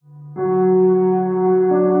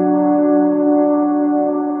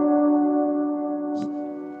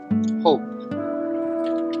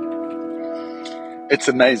It's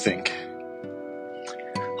amazing.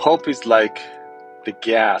 Hope is like the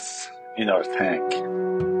gas in our tank.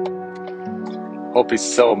 Hope is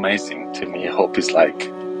so amazing to me. Hope is like,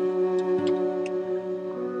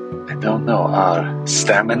 I don't know, our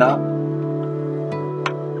stamina.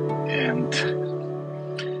 And,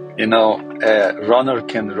 a runner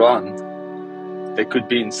can run. They could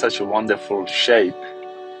be in such a wonderful shape.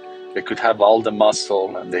 They could have all the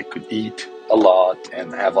muscle and they could eat a lot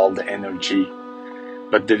and have all the energy.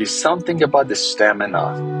 But there is something about the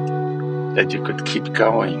stamina that you could keep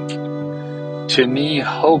going. To me,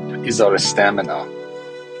 hope is our stamina.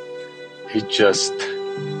 It just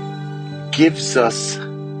gives us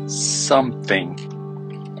something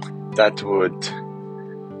that would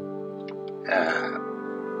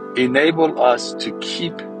enable us to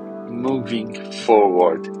keep moving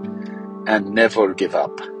forward and never give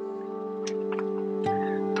up.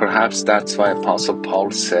 Perhaps that's why Apostle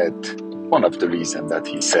Paul said, one of the reasons that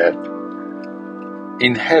he said,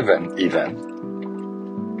 in heaven even,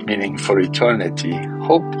 meaning for eternity,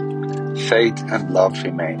 hope, faith, and love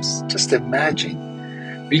remains. Just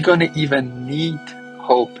imagine, we're going to even need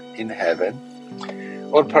hope in heaven.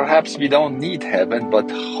 Or perhaps we don't need heaven, but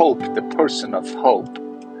hope, the person of hope,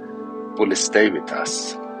 will stay with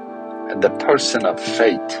us. And the person of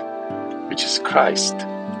faith, which is Christ,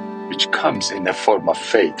 which comes in the form of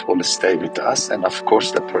faith, will stay with us. And of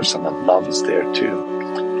course, the person of love is there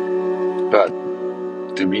too. But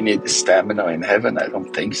do we need stamina in heaven? I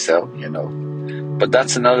don't think so, But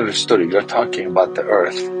that's another story. We're talking about the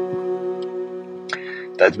earth.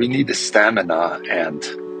 That we need the stamina, and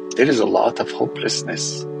there is a lot of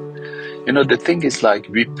hopelessness. The thing is, like,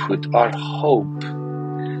 we put our hope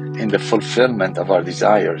in the fulfillment of our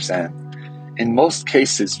desires, and in most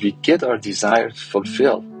cases we get our desires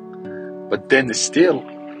fulfilled, but then still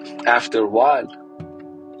after a while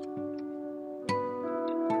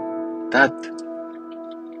that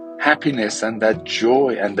happiness and that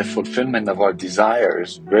joy and the fulfillment of our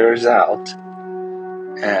desires wears out,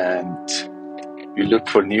 and we look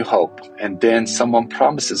for new hope, and then someone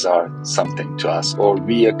promises something to us, or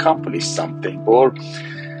we accomplish something, or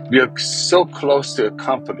we are so close to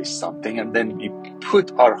accomplish something, and then we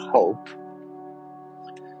put our hope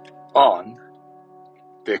on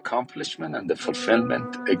the accomplishment and the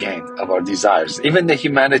fulfillment again of our desires. Even the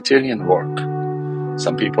humanitarian work.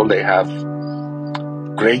 Some people, they have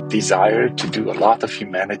great desire to do a lot of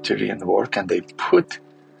humanitarian work, and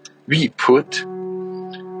we put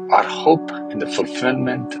our hope in the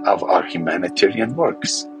fulfillment of our humanitarian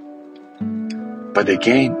works. But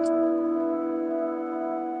again,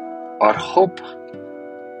 our hope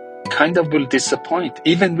kind of will disappoint,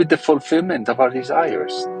 even with the fulfillment of our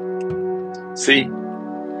desires. See,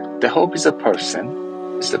 the hope is a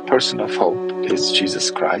person. It's the person of hope is Jesus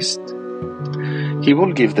Christ. He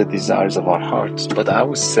will give the desires of our hearts, but I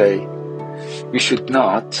would say we should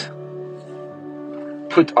not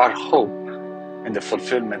put our hope in the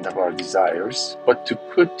fulfillment of our desires, but to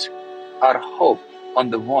put our hope on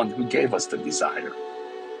the one who gave us the desire.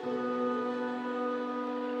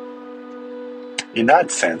 In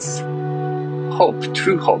that sense, hope,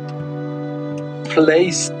 true hope,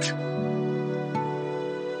 placed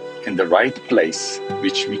in the right place,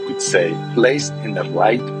 which we could say placed in the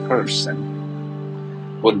right person,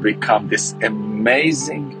 will become this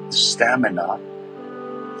amazing stamina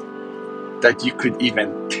that you could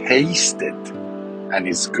even taste it and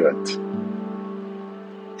it's good.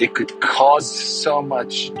 It could cause so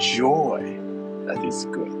much joy that is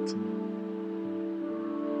good.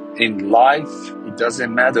 In life, it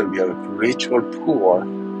doesn't matter we are rich or poor,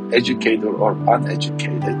 educated or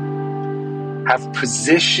uneducated, have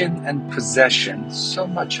position and possession, so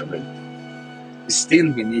much of it.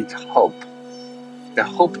 Still we need hope. The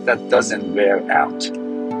hope that doesn't wear out.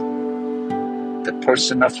 The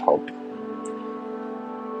person of hope.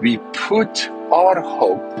 We put our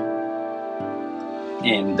hope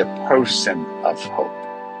in the person of hope.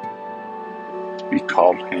 We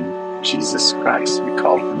call him Jesus Christ. We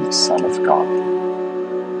call him the Son of God.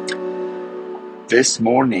 This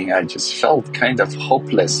morning I just felt kind of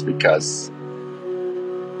hopeless because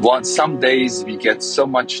some days we get so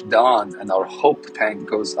much done and our hope tank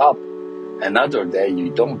goes up. Another day you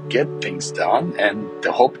don't get things done and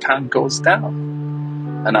the hope tank goes down.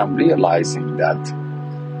 And I'm realizing that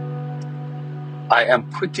I am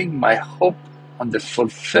putting my hope on the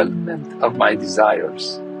fulfillment of my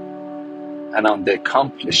desires and on the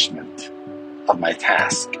accomplishment of my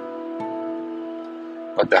task.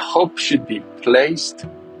 But the hope should be placed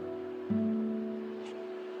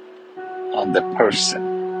on the person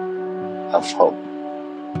of hope,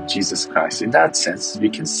 Jesus Christ. In that sense, we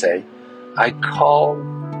can say I call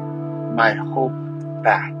my hope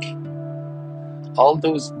back. All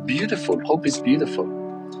those beautiful, hope is beautiful.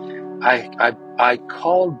 I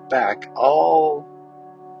call back all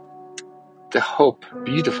the hope,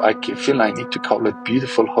 beautiful, I feel I need to call it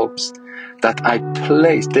beautiful hopes that I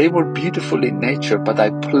placed. They were beautiful in nature, but I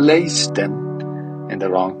placed them in the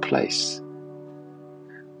wrong place.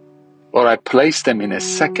 Or I placed them in a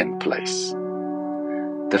second place.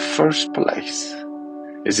 The first place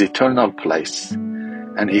is eternal place,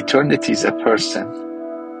 and eternity is a person.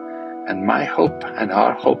 And my hope and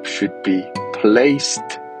our hope should be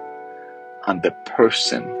placed on the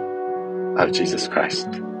person of Jesus Christ.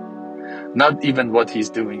 Not even what he's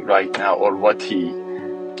doing right now or what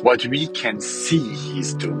we can see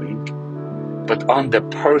he's doing, but on the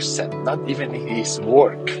person, not even in his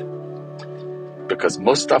work. Because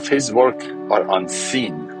most of his work are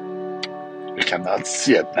unseen. We cannot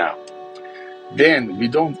see it now. Then we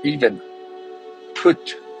don't even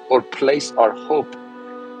put or place our hope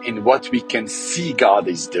in what we can see God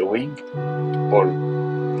is doing or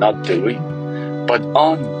not doing, but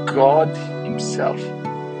on God himself.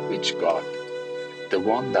 Which God? The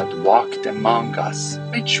one that walked among us.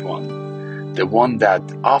 Which one? The one that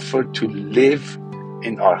offered to live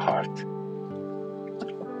in our heart.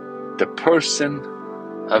 The person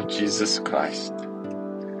of Jesus Christ.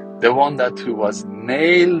 The one who was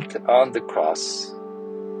nailed on the cross.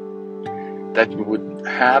 That we would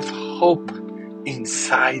have hope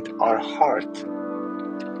inside our heart.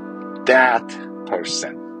 That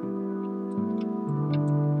person.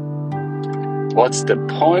 What's the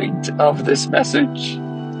point of this message?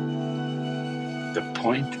 The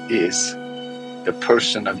point is the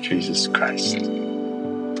person of Jesus Christ.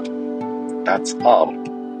 That's all.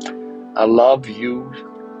 I love you,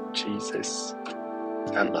 Jesus.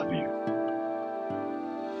 I love you.